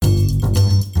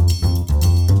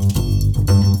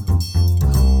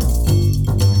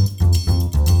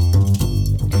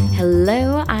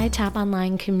Tap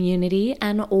Online community,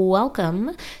 and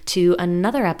welcome to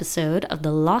another episode of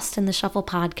the Lost in the Shuffle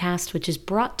podcast, which is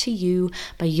brought to you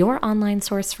by your online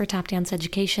source for tap dance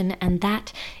education, and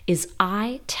that is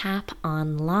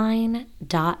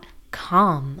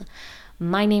itaponline.com.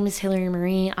 My name is Hillary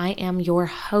Marie. I am your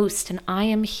host, and I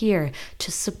am here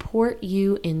to support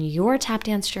you in your tap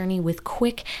dance journey with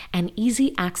quick and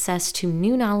easy access to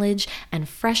new knowledge and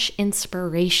fresh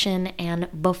inspiration. And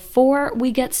before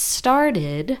we get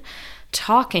started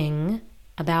talking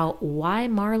about why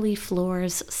Marley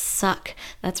floors suck.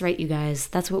 That's right, you guys.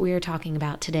 That's what we are talking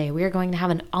about today. We are going to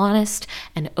have an honest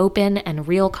and open and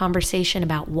real conversation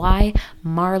about why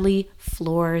Marley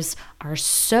floors are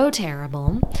so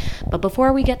terrible. But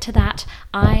before we get to that,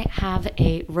 I have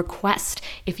a request.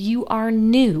 If you are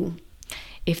new,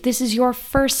 if this is your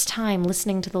first time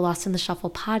listening to the Lost in the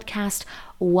Shuffle podcast,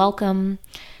 welcome.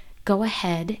 Go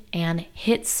ahead and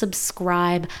hit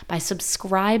subscribe. By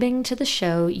subscribing to the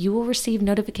show, you will receive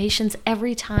notifications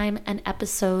every time an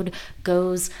episode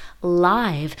goes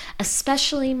live,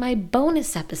 especially my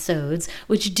bonus episodes,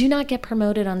 which do not get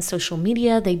promoted on social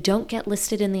media. They don't get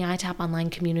listed in the iTap Online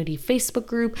community Facebook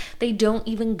group. They don't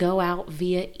even go out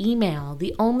via email.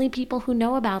 The only people who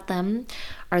know about them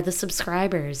are the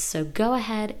subscribers. So go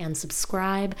ahead and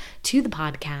subscribe to the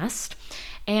podcast.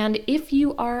 And if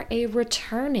you are a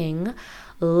returning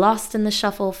Lost in the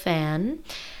Shuffle fan,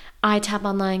 iTap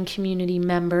Online community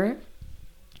member,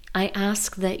 I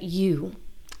ask that you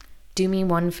do me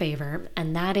one favor,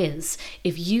 and that is,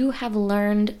 if you have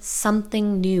learned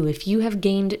something new, if you have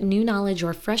gained new knowledge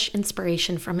or fresh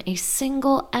inspiration from a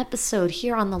single episode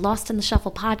here on the Lost in the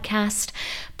Shuffle podcast,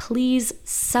 please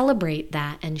celebrate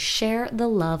that and share the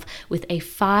love with a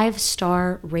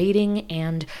 5-star rating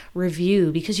and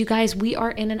review. Because you guys, we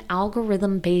are in an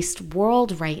algorithm-based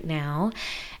world right now,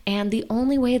 and the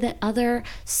only way that other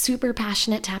super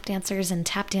passionate tap dancers and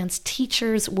tap dance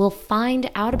teachers will find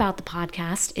out about the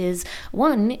podcast is,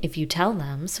 1, if you tell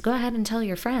them, so go ahead and tell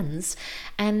your friends,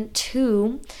 and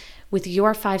 2, with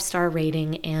your 5-star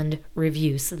rating and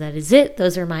review. So that is it.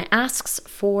 Those are my asks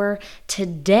for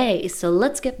today. So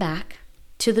let's get back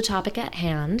to the topic at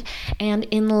hand. And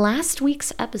in last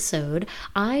week's episode,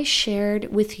 I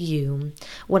shared with you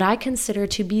what I consider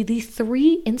to be the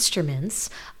 3 instruments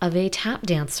of a tap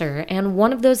dancer. And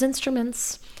one of those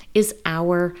instruments is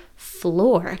our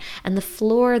floor. And the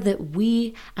floor that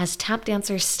we as tap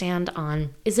dancers stand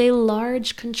on is a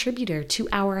large contributor to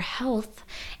our health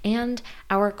and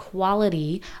our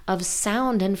quality of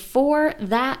sound. And for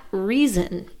that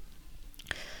reason,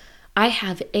 I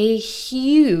have a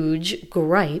huge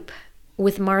gripe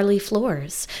with Marley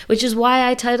floors, which is why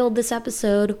I titled this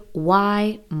episode,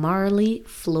 Why Marley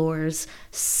Floors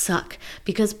Suck.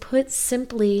 Because put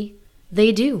simply,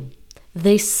 they do.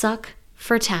 They suck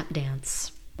for tap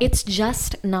dance. It's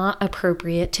just not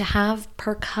appropriate to have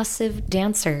percussive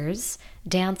dancers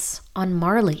dance on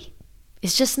Marley.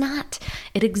 It's just not.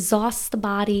 It exhausts the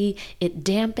body, it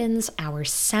dampens our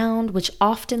sound, which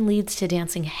often leads to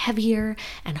dancing heavier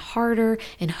and harder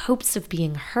in hopes of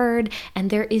being heard, and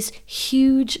there is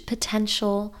huge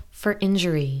potential for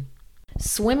injury.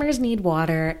 Swimmers need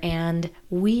water, and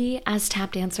we as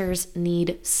tap dancers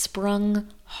need sprung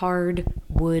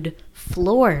hardwood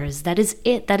floors. That is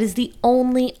it. That is the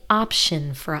only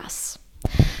option for us.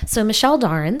 So Michelle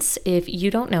Dorrance, if you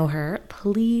don't know her,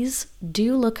 please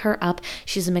do look her up.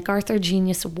 She's a MacArthur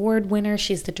Genius Award winner.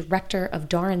 She's the director of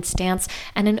Dorrance Dance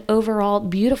and an overall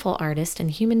beautiful artist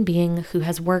and human being who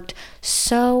has worked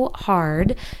so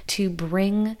hard to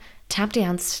bring tap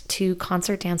dance to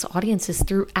concert dance audiences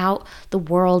throughout the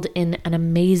world in an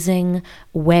amazing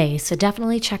way. So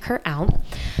definitely check her out.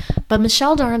 But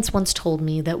Michelle Dorrance once told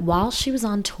me that while she was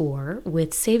on tour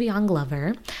with Savion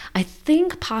Glover, I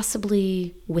think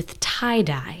possibly with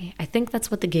Tie-Dye, I think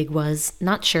that's what the gig was,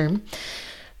 not sure,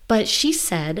 but she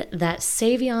said that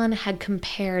Savion had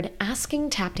compared asking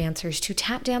tap dancers to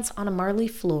tap dance on a Marley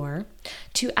floor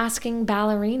to asking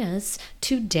ballerinas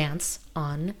to dance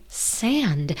on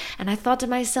sand. And I thought to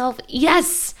myself,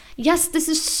 yes, this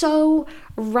is so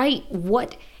right.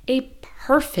 What a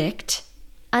perfect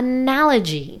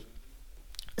analogy.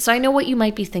 So I know what you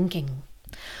might be thinking.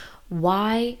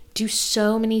 Why do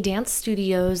so many dance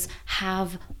studios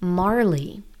have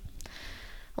Marley?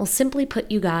 Well, simply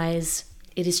put, you guys,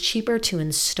 it is cheaper to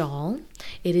install.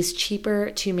 It is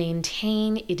cheaper to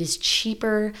maintain. It is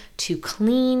cheaper to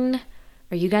clean.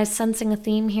 Are you guys sensing a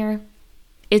theme here?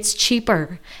 It's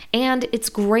cheaper, and it's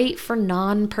great for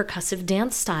non-percussive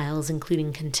dance styles,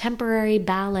 including contemporary,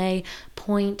 ballet,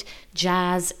 point,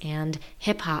 jazz, and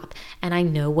hip-hop. And I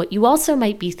know what you also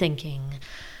might be thinking.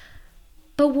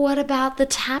 But what about the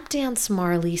tap dance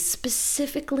Marley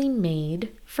specifically made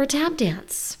for tap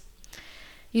dance?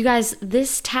 You guys,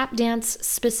 this tap dance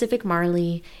specific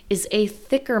Marley is a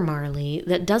thicker Marley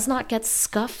that does not get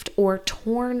scuffed or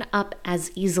torn up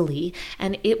as easily,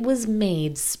 and it was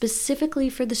made specifically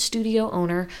for the studio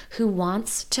owner who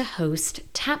wants to host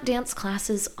tap dance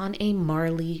classes on a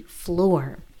Marley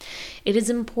floor. It is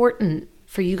important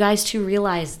for you guys to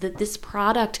realize that this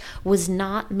product was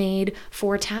not made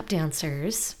for tap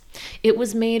dancers. It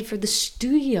was made for the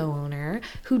studio owner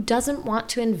who doesn't want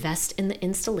to invest in the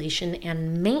installation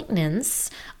and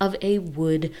maintenance of a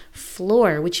wood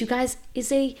floor, which, you guys,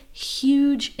 is a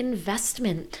huge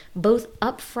investment, both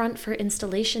upfront for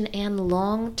installation and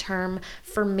long-term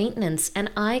for maintenance.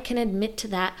 And I can admit to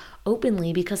that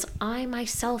openly because I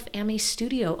myself am a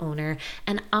studio owner,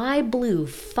 and I blew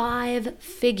 5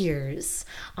 figures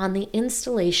on the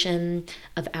installation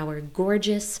of our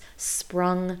gorgeous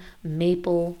sprung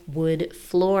maple wood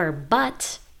floor.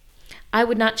 But I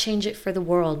would not change it for the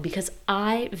world because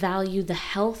I value the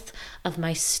health of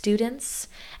my students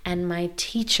and my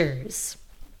teachers.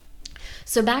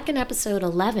 So back in episode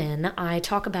 11, I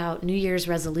talk about New Year's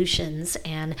resolutions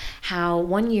and how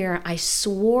one year I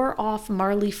swore off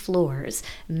Marley floors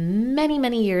many,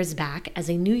 many years back as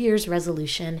a New Year's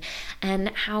resolution, and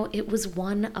how it was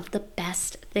one of the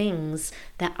best things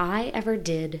that I ever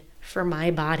did for my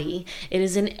body. It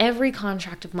is in every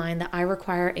contract of mine that I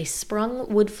require a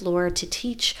sprung wood floor to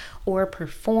teach or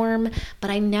perform,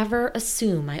 but I never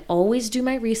assume. I always do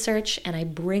my research and I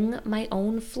bring my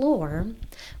own floor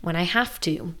when I have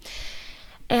to.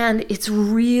 And it's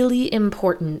really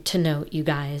important to note, you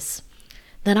guys,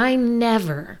 that I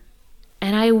never,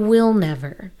 and I will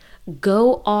never,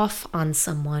 go off on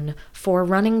someone for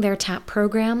running their tap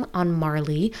program on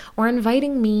Marley or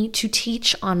inviting me to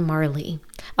teach on Marley.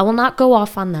 I will not go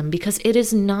off on them because it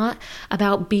is not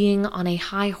about being on a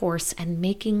high horse and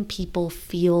making people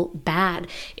feel bad.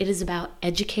 It is about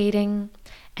educating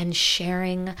and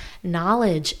sharing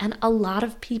knowledge. And a lot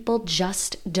of people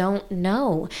just don't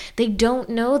know. They don't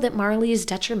know that Marley is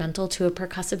detrimental to a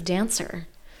percussive dancer.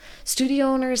 Studio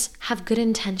owners have good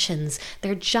intentions.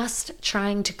 They're just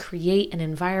trying to create an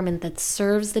environment that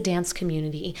serves the dance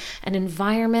community, an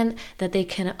environment that they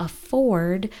can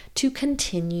afford to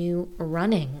continue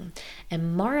running.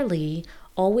 And Marley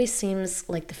always seems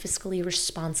like the fiscally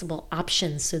responsible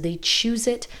option, so they choose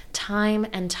it time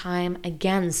and time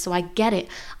again. So I get it.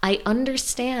 I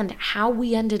understand how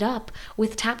we ended up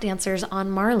with tap dancers on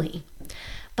Marley.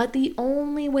 But the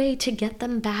only way to get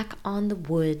them back on the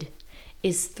wood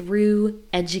is through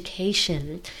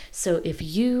education. So if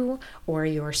you or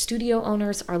your studio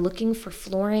owners are looking for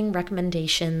flooring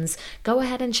recommendations, go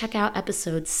ahead and check out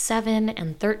episodes 7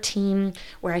 and 13,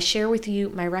 where I share with you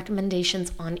my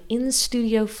recommendations on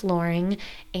in-studio flooring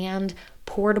and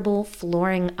portable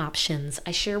flooring options. I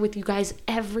share with you guys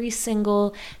every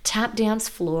single tap dance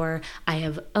floor I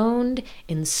have owned,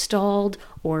 installed,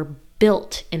 or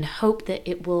built in hope that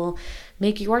it will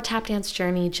make your tap dance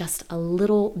journey just a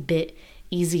little bit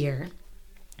easier.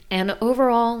 And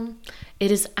overall,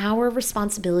 it is our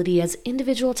responsibility as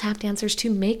individual tap dancers to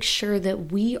make sure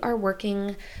that we are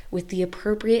working with the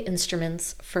appropriate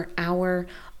instruments for our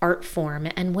art form.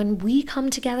 And when we come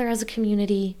together as a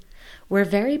community, we're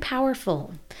very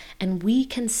powerful, and we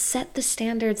can set the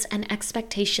standards and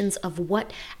expectations of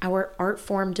what our art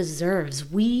form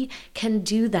deserves. We can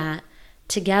do that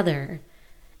together,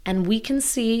 and we can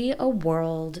see a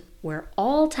world where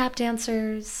all tap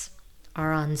dancers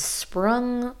are on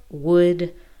sprung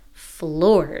wood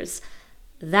floors.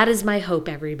 That is my hope,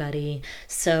 everybody.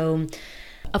 So,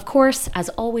 of course, as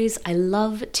always, I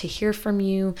love to hear from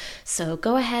you. So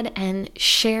go ahead and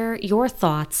share your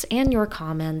thoughts and your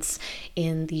comments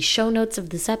in the show notes of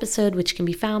this episode, which can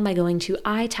be found by going to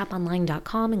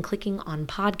itaponline.com and clicking on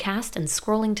podcast and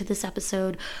scrolling to this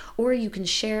episode. Or you can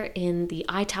share in the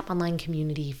iTap Online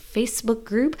community Facebook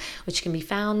group, which can be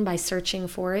found by searching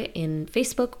for it in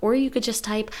Facebook, or you could just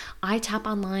type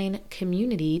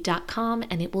itaponlinecommunity.com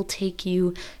and it will take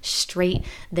you straight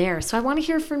there. So I want to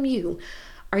hear from you.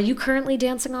 Are you currently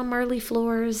dancing on Marley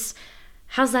floors?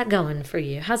 How's that going for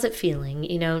you? How's it feeling?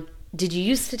 Did you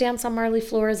used to dance on Marley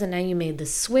floors and now you made the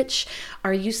switch?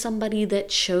 Are you somebody that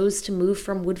chose to move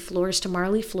from wood floors to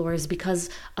Marley floors because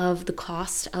of the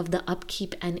cost of the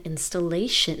upkeep and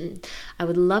installation? I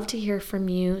would love to hear from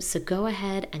you, so go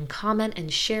ahead and comment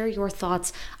and share your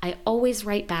thoughts. I always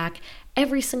write back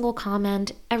every single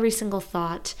comment, every single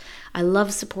thought. I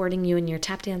love supporting you in your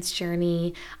tap dance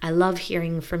journey. I love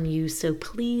hearing from you, so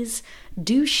please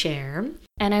do share.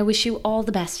 And I wish you all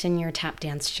the best in your tap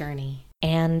dance journey.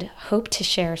 and hope to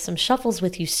share some shuffles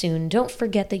with you soon. Don't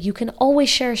forget that you can always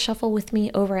share a shuffle with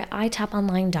me over at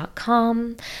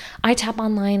itaponline.com. iTap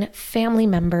Online family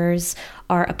members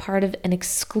are a part of an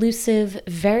exclusive,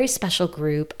 very special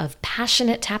group of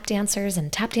passionate tap dancers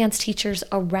and tap dance teachers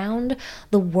around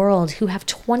the world who have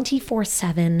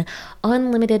 24/7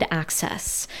 unlimited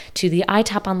access to the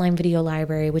iTap Online video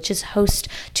library, which is host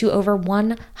to over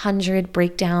 100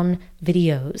 breakdown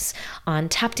videos on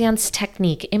tap dance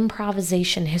technique,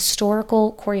 improvisation,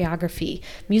 historical choreography,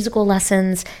 musical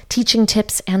lessons, teaching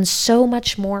tips, and so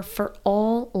much more for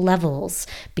all levels: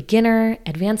 beginner,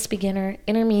 advanced beginner,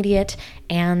 intermediate,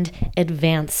 and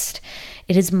advanced.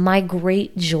 It is my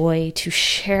great joy to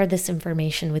share this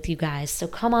information with you guys. So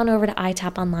come on over to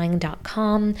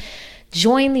itaponline.com,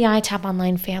 join the iTap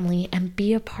Online family, and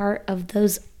be a part of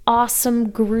those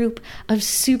awesome group of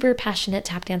super passionate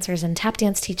tap dancers and tap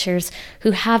dance teachers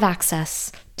who have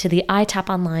access to the iTap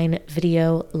Online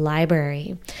video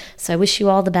library. So I wish you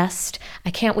all the best.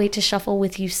 I can't wait to shuffle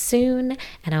with you soon,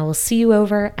 and I will see you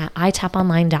over at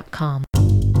itaponline.com.